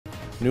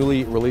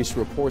Newly released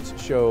reports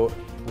show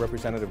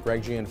Representative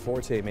Greg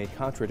Gianforte made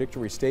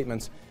contradictory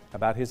statements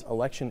about his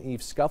election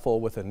eve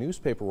scuffle with a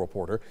newspaper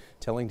reporter,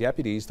 telling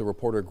deputies the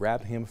reporter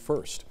grabbed him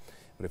first.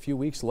 But a few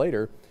weeks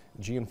later,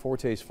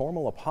 Gianforte's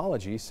formal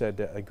apology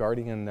said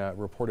Guardian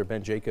reporter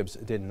Ben Jacobs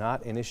did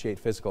not initiate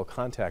physical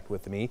contact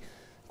with me,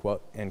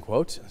 end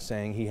quote,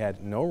 saying he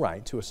had no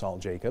right to assault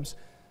Jacobs.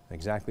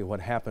 Exactly what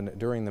happened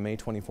during the May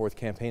 24th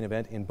campaign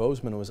event in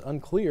Bozeman was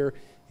unclear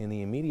in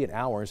the immediate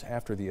hours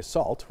after the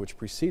assault, which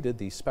preceded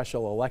the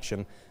special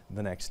election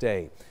the next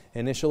day.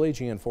 Initially,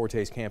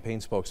 Gianforte's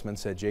campaign spokesman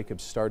said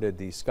Jacobs started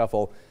the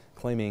scuffle,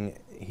 claiming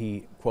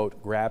he,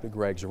 quote, grabbed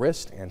Greg's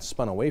wrist and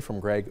spun away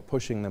from Greg,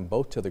 pushing them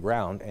both to the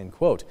ground, end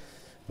quote.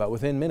 But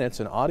within minutes,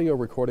 an audio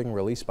recording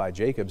released by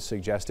Jacobs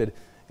suggested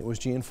it was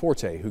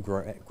Gianforte who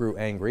grew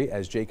angry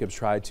as Jacobs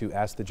tried to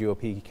ask the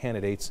GOP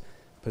candidate's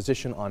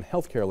position on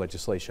health care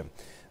legislation.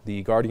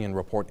 The Guardian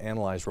report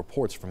analyzed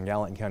reports from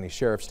Gallatin County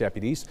Sheriff's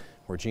deputies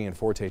where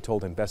Gianforte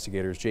told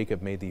investigators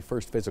Jacob made the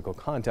first physical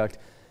contact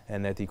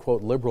and that the,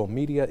 quote, liberal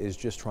media is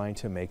just trying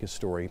to make a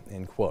story,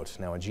 end quote.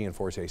 Now, a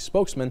Gianforte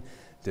spokesman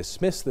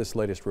dismissed this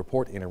latest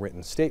report in a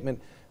written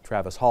statement.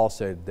 Travis Hall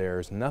said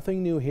there's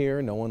nothing new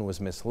here, no one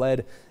was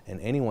misled, and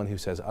anyone who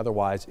says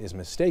otherwise is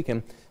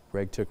mistaken.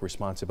 Greg took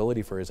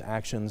responsibility for his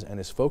actions and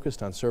is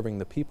focused on serving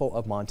the people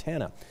of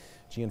Montana.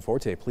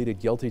 Gianforte pleaded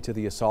guilty to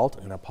the assault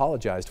and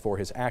apologized for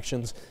his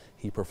actions.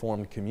 He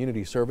performed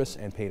community service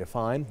and paid a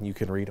fine. You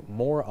can read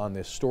more on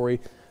this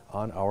story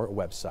on our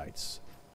websites.